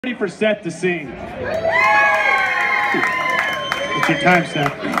Ready for Seth to sing. It's your time,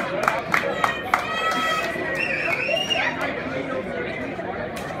 Seth.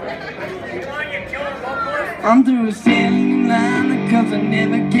 I'm through a sailing line, the cups I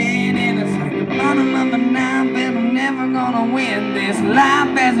never get in. It's like the bottom of a knife, and I'm never gonna win. This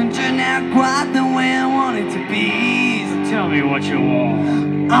life hasn't turned out quite the way I want it to be. So tell me what you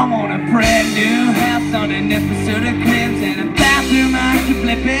want. I want a brand new house on an episode of Cribs, and a bathroom I can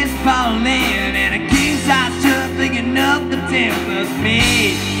play baseball in, and a king-size tub big enough for 10 plus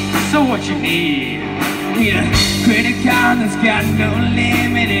me. So what you need? Need a credit card that's got no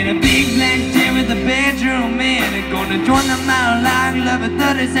limit, and a big blank chair with a bedroom in it. Gonna join the Mile High Club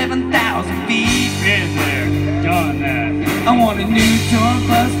at 37,000 feet. Been there, done that. I want a new tour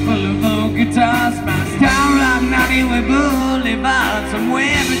bus full of old guitars, my style rock 90-way boulevard.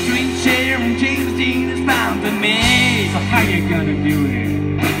 Somewhere between Cher and James Dean is found for me. So how you gonna do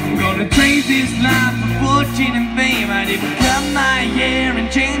it? I'm gonna trade this life for fortune and fame. I'd even cut my hair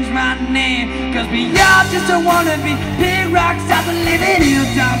and change my name, cause we all just don't wanna be big rock stars and living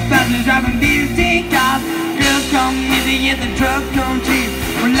hilltop houses, driving 15 cars. Girls come easy and the drugs come cheap.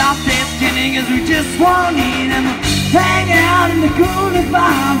 We're lost at skinny cause we just won't eat, and we'll hang out in the coolest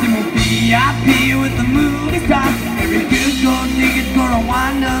bars, and we'll VIP with the movie stars. Every good gold digger's gonna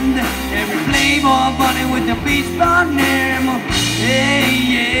wind up there, every playboy bunny with the beach blonde hair. And we'll, hey,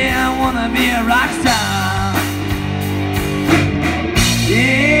 yeah, I wanna be a rock star.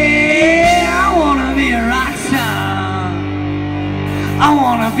 Yeah, I wanna be a rock star. I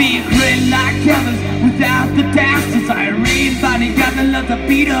wanna be great like Elvis without the dastards. I raised bodyguard that love to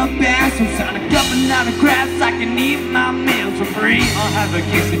beat up bastards. On a couple lot of crafts, I can eat my meals for free. I'll have a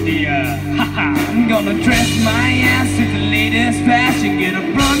quesadilla, haha. I'm gonna dress my ass in the latest fashion, get a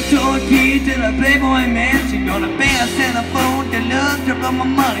front door key to the Playboy mansion. Gonna pay a telephone to love to run my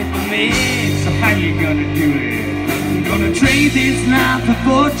money for me. So how you gonna do it? I'm gonna trade this life for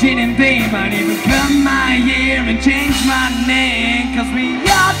fortune and fame. I'd even cut my hair and change my name, cause we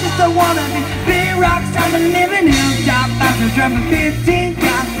all just don't wanna be big rock stars and living hilltop houses, driving 15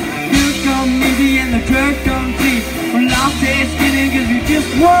 cars. Girls come easy and the drugs come cheap. We're lost at skinny cause we just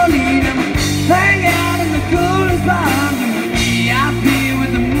won't eat, and we hang out in the coolest bars, and we'll VIP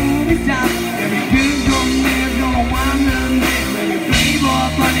with the movie stars. Every good gold digger's gonna wind up there, every playboy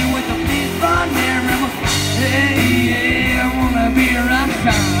bunny with the big blonde hair. And we'll, hey, yeah, I wanna be a rock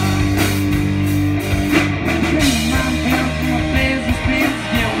star. Bring my health to my business plans,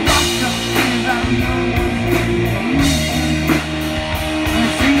 get rocked up things I know. I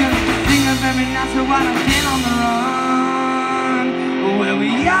sing up every night so I don't get on the run. Well, we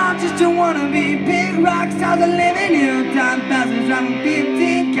all just don't wanna be big rock stars and living hilltop houses, driving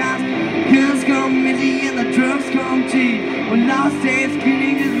 15 cars. Girls come easy and the drugs come cheap. We're lost at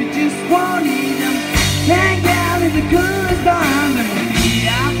skinny cause we just won't eat them. Hang out in the coolest bars, and we'll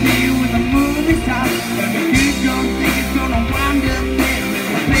VIP with the movie stars. Every good gold digger's gonna wind up there,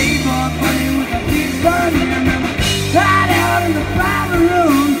 every playboy bunny with a big blonde hair. Remember, hide out in the private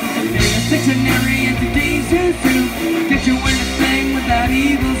room, today's dictionary and today's zoo. Get you in a thing without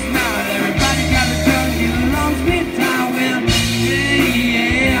evil.